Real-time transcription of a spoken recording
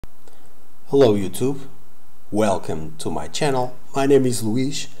Hello YouTube, welcome to my channel. My name is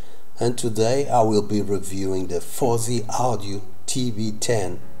Luis and today I will be reviewing the Fosi Audio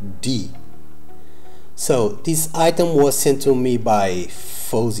TB10D. So this item was sent to me by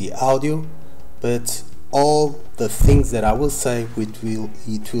Fosi Audio, but all the things that I will say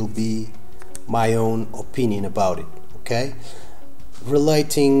it will be my own opinion about it, okay?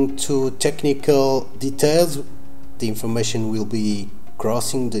 Relating to technical details, the information will be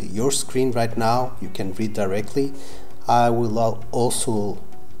crossing your screen right now. You can read directly. I will also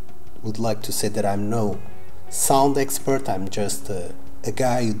would like to say that I'm no sound expert. I'm just a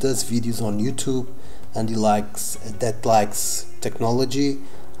guy who does videos on YouTube and he likes technology,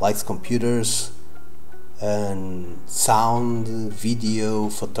 likes computers and sound, video,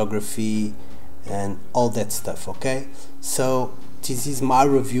 photography and all that stuff, okay? So this is my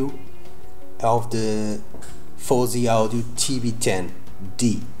review of the Fosi Audio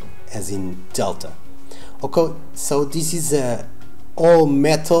TB10D, as in Delta. Okay, so this is a all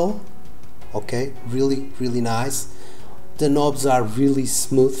metal, okay, really nice. The knobs are really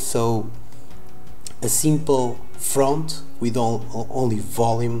smooth, so a simple front with only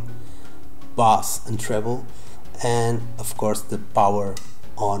volume, bass and treble, and of course the power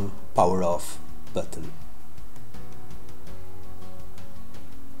on, power off button.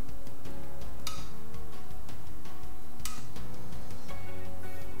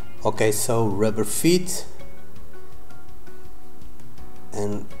 Okay, so rubber feet,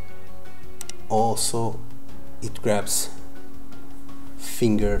 and also it grabs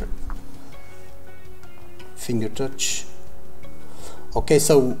finger touch. Okay,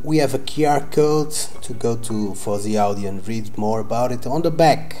 so we have a QR code to go to Fosi Audio and read more about it. On the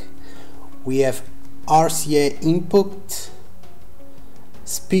back we have RCA input,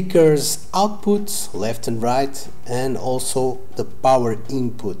 speakers output left and right, and also the power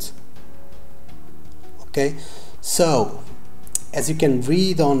input. Okay, so as you can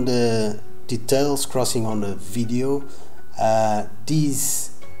read on the details crossing on the video,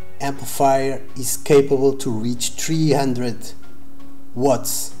 this amplifier is capable to reach 300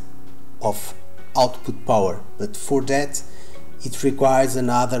 watts of output power, but for that it requires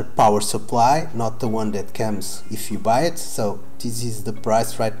another power supply, not the one that comes if you buy it. So this is the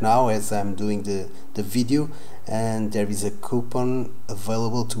price right now as I'm doing the video, and there is a coupon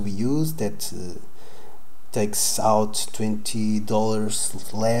available to be used that takes out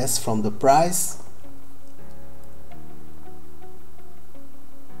 $20 less from the price.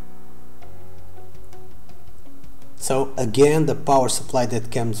 So again, the power supply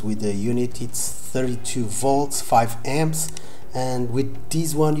that comes with the unit, it's 32 volts, 5 amps, and with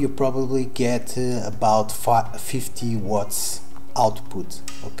this one you probably get about 50 watts output.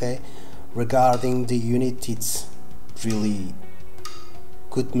 Okay, regarding the unit, it's really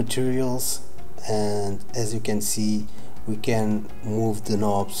good materials, and as you can see we can move the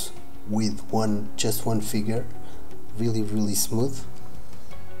knobs with just one finger, really smooth.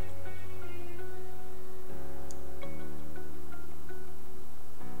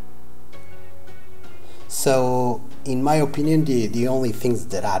 So in my opinion, the only things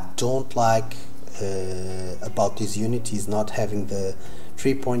that I don't like about this unit is not having the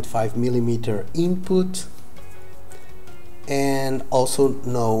 3.5mm input, and also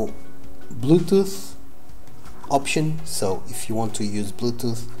no Bluetooth option. So if you want to use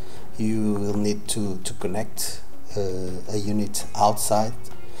Bluetooth, you will need to connect a unit outside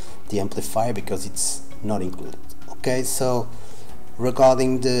the amplifier because it's not included. Okay, so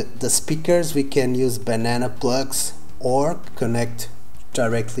regarding the speakers, we can use banana plugs or connect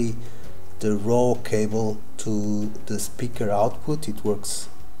directly the raw cable to the speaker output. It works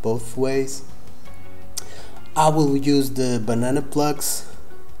both ways. I will use the banana plugs,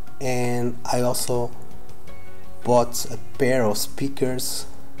 and I also bought a pair of speakers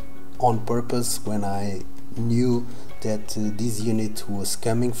on purpose when I knew that this unit was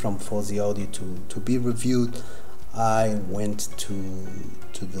coming from Fosi Audio to be reviewed. I went to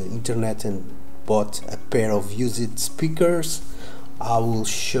the internet and bought a pair of used speakers. I will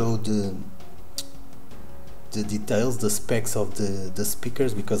show the details, the specs of the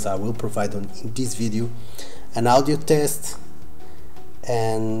speakers, because I will provide in this video an audio test,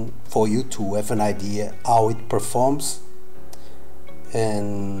 and for you to have an idea how it performs,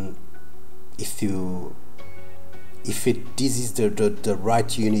 and if this is the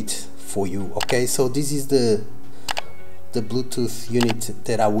right unit for you. Okay, so this is the Bluetooth unit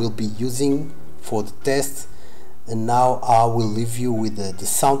that I will be using for the test, and now I will leave you with the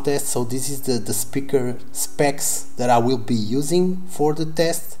sound test. So this is the speaker specs that I will be using for the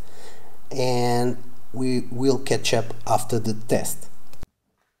test, and we will catch up after the test.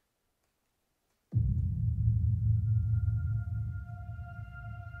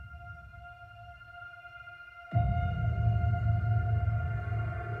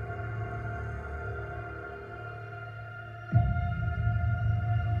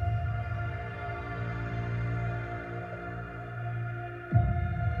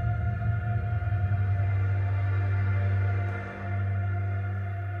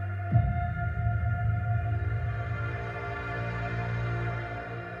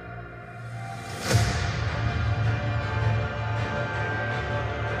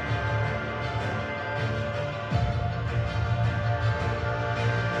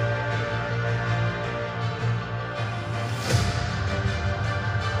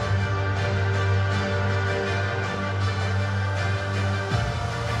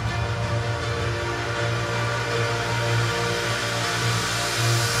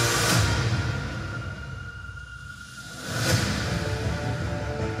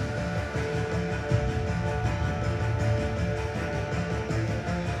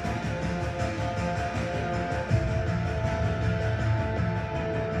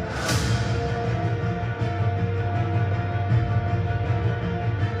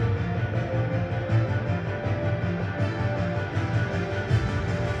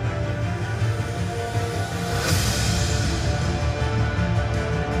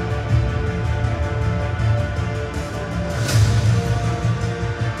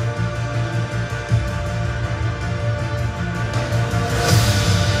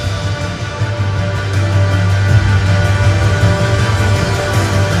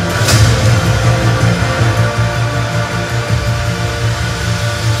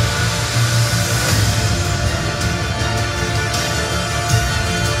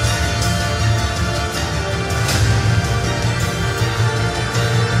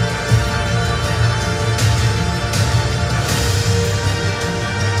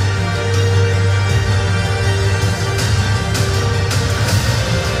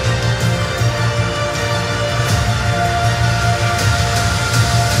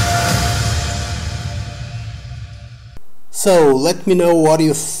 So let me know what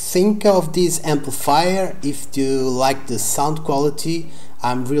you think of this amplifier. If you like the sound quality,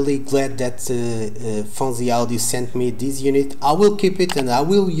 I'm really glad that Fosi Audio sent me this unit. I will keep it and I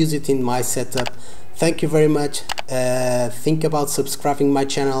will use it in my setup. Thank you very much. Think about subscribing my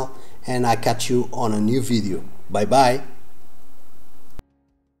channel, and I catch you on a new video. Bye bye.